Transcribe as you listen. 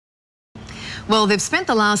Well, they've spent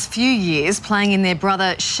the last few years playing in their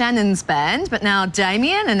brother Shannon's band, but now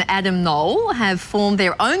Damien and Adam Noll have formed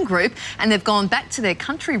their own group and they've gone back to their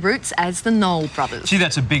country roots as the Noll Brothers. Gee,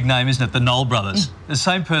 that's a big name, isn't it? The Noll Brothers. The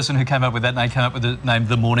same person who came up with that name came up with the name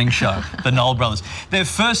The Morning Show, the Noll Brothers. Their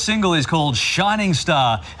first single is called Shining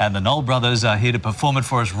Star, and the Noll Brothers are here to perform it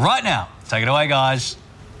for us right now. Take it away, guys.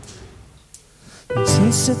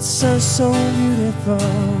 Sunsets are so beautiful,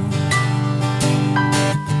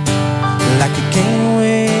 like a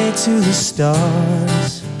gateway to the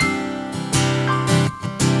stars,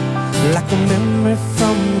 like a memory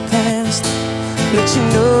from the past, let you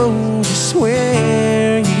know just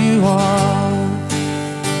where you are.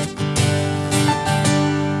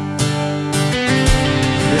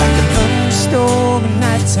 Like a thunderstorm at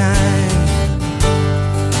nighttime,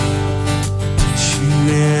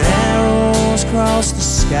 shooting arrows across the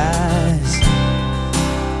skies.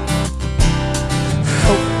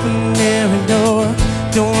 Open every door,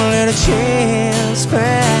 don't let a chance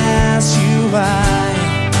pass you by.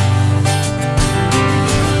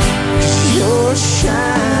 'Cause you're a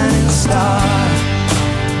shining star.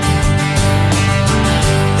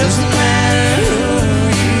 Doesn't matter who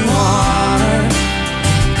you are,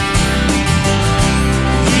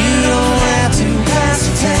 you don't have to pass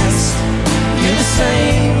a test. You're the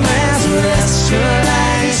same as the rest. You're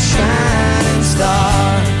like a shining star.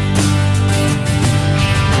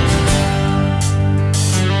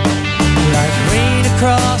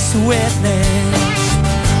 Across the wetlands,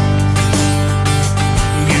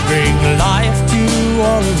 you bring life to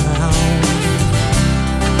all around.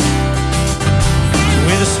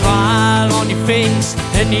 With a smile on your face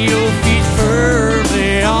and your feet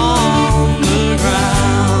firmly on the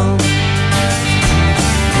ground.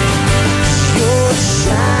 You're a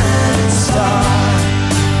shining star.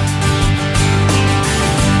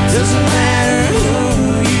 Doesn't matter who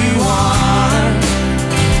you are,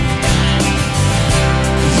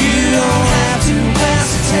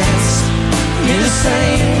 you're the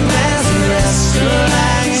same as the rest. You're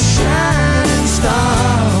like a shining star.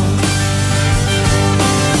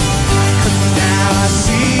 Now I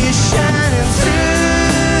see you shining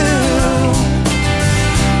through.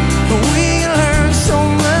 We learn so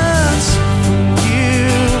much from you.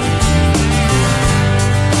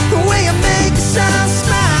 The way you make us all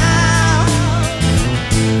smile.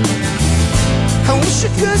 I wish I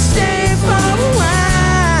could stay for a while.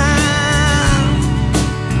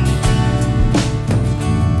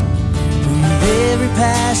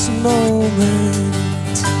 Passing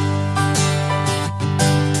moment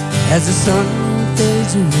as the sun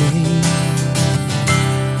fades away,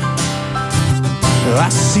 I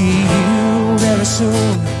see you very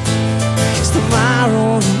soon, 'cause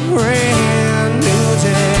tomorrow's a brand new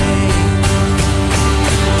day.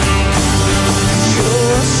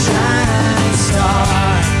 You're a shining star.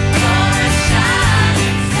 You're a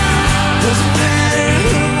shining star. Doesn't matter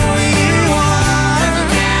who you are,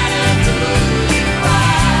 doesn't matter who.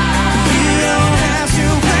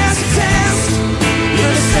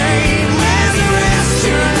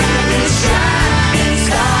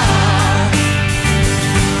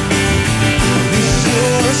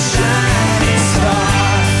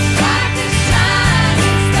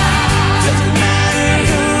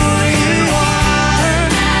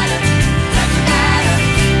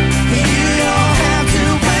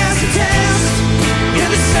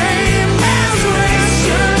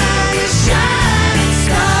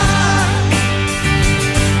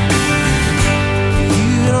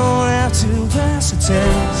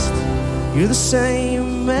 You're the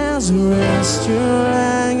same as the rest. You're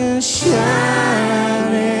like a shining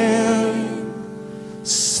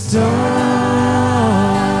star.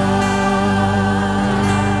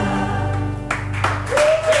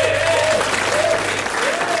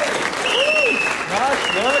 Nice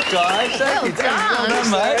work, guys. Thank you. Well done,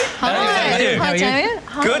 mate. Hi, Damien.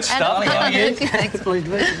 Good stuff. How are you?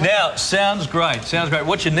 Now, sounds great. Sounds great.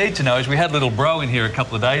 What you need to know is we had little bro in here a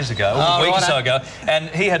couple of days ago, a week or so ago, and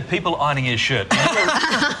he had people ironing his shirt.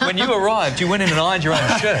 When you arrived, you went in and ironed your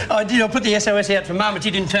own shirt. I did. I put the SOS out for Mum, but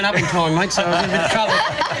you didn't turn up in time, mate, so I was in a bit of trouble.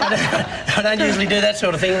 I don't usually do that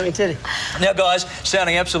sort of thing, let me tell you. Now, guys,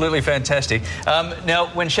 sounding absolutely fantastic. Now,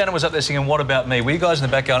 when Shannon was up there singing What About Me, were you guys in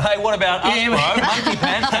the back going, hey, what about us, bro? Monkey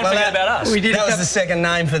Pants, don't forget about us. We did. That was the second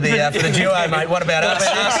name for the duo, mate. What about us?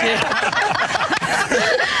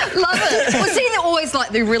 Love it. Was he always like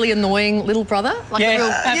the really annoying little brother? Like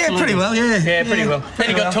yeah, pretty well, yeah. Yeah, pretty well. Then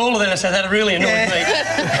he got taller than us, so that really annoyed me.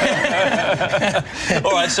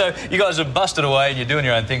 All right, so you guys have busted away and you're doing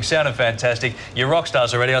your own thing, sounding fantastic. You're rock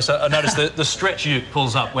stars already. I noticed the stretch ute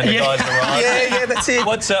pulls up when the guys arrive. Yeah, that's it.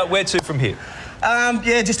 Where to from here?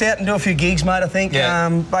 Yeah, just out and do a few gigs, mate, I think. Yeah.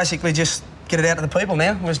 Basically just get it out to the people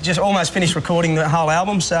now. We've just almost finished recording the whole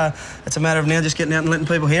album, so it's a matter of now just getting out and letting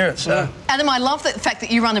people hear it. So. Adam, I love the fact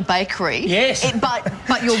that you run a bakery. Yes.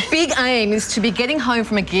 But your big aim is to be getting home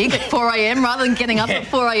from a gig at 4 a.m. rather than getting up at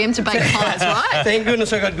 4 a.m. to bake pies, right? Thank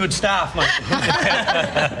goodness I've got good staff, mate.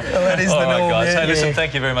 Well, that is All the right, norm. guys. Yeah, Hey, listen,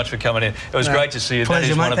 thank you very much for coming in. It was great to see you. Pleasure,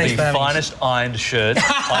 that is mate. one of Thanks the for having finest ironed shirts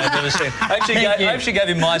I have ever seen. I actually gave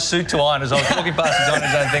him my suit to iron as I was walking past his own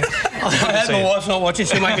own thing. I hope my wife's not watching.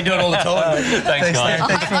 She'll make me do it all the time. Thanks, guys.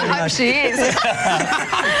 I hope she is.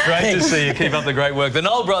 Great to see you. Keep up the great work. The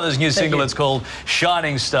Noll Brothers' new single, it's called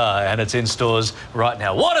Shining Star, and it's in stores right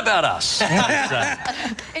now. What about us?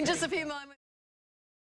 In just a few moments.